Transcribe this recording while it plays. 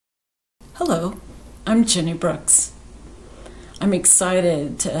Hello, I'm Ginny Brooks. I'm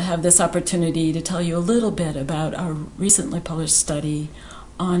excited to have this opportunity to tell you a little bit about our recently published study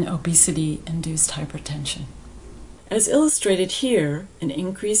on obesity-induced hypertension. As illustrated here, an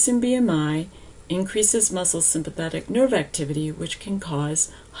increase in BMI increases muscle sympathetic nerve activity, which can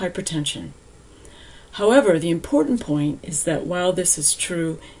cause hypertension. However, the important point is that while this is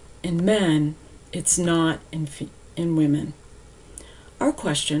true in men, it's not in women. Our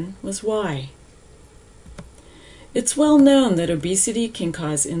question was why? It's well known that obesity can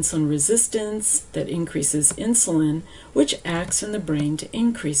cause insulin resistance that increases insulin, which acts in the brain to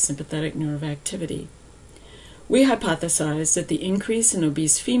increase sympathetic nerve activity. We hypothesized that the increase in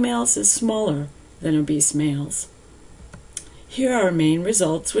obese females is smaller than obese males. Here are our main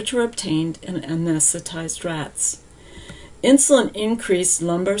results, which were obtained in anesthetized rats. Insulin increased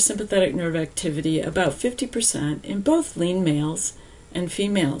lumbar sympathetic nerve activity about 50% in both lean males and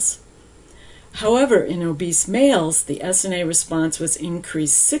females. However, in obese males, the SNA response was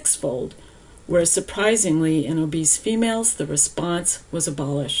increased sixfold, whereas surprisingly, in obese females, the response was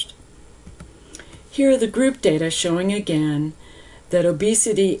abolished. Here are the group data showing again that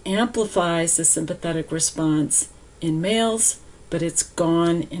obesity amplifies the sympathetic response in males, but it's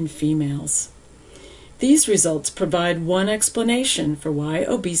gone in females. These results provide one explanation for why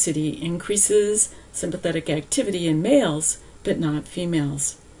obesity increases sympathetic activity in males, but not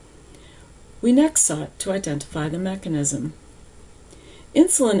females. We next sought to identify the mechanism.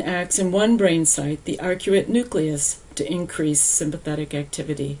 Insulin acts in one brain site, the arcuate nucleus, to increase sympathetic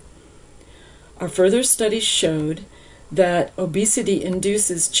activity. Our further studies showed that obesity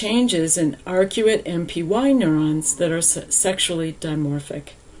induces changes in arcuate MPY neurons that are sexually dimorphic,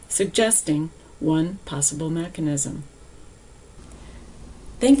 suggesting one possible mechanism.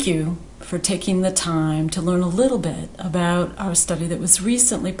 Thank you for taking the time to learn a little bit about our study that was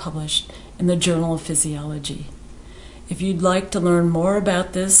recently published in the Journal of Physiology. If you'd like to learn more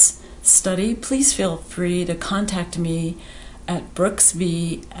about this study, please feel free to contact me at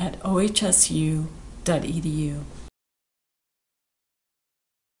brooksv@ohsu.edu.